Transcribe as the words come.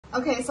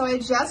Okay, so I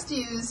just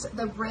used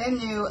the brand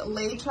new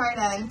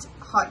Tridente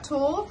hot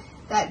tool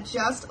that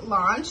just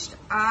launched.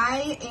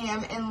 I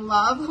am in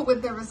love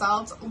with the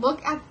results.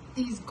 Look at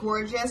these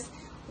gorgeous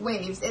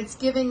waves. It's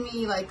giving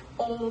me like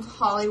old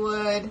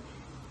Hollywood,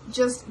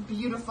 just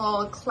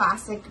beautiful,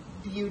 classic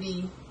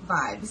beauty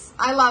vibes.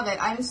 I love it.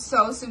 I'm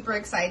so super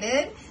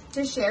excited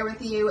to share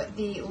with you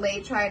the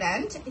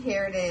Tridente.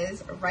 Here it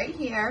is right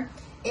here.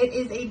 It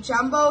is a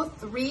jumbo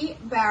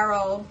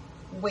 3-barrel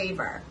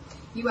waver.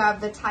 You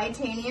have the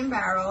titanium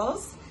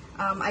barrels.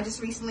 I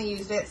just recently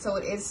used it, so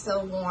it is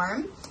still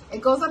warm.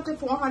 It goes up to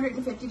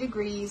 450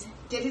 degrees,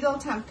 digital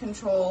temp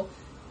control,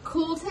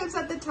 cool tips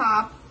at the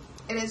top.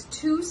 It has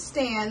 2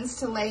 stands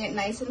to lay it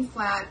nice and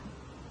flat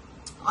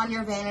on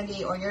your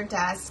vanity or your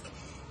desk,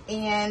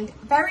 and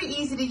very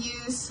easy to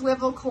use,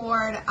 swivel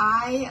cord.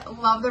 I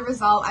love the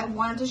result. I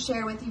wanted to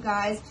share with you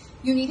guys.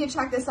 You need to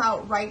check this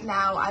out right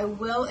now. I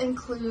will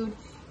include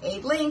a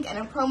link and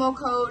a promo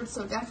code,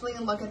 so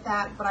definitely look at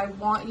that, but I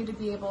want you to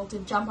be able to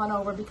jump on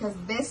over because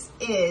this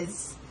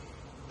is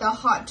the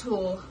hot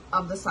tool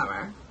of the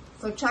summer.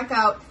 So check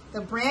out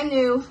the brand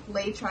new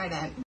Tridente.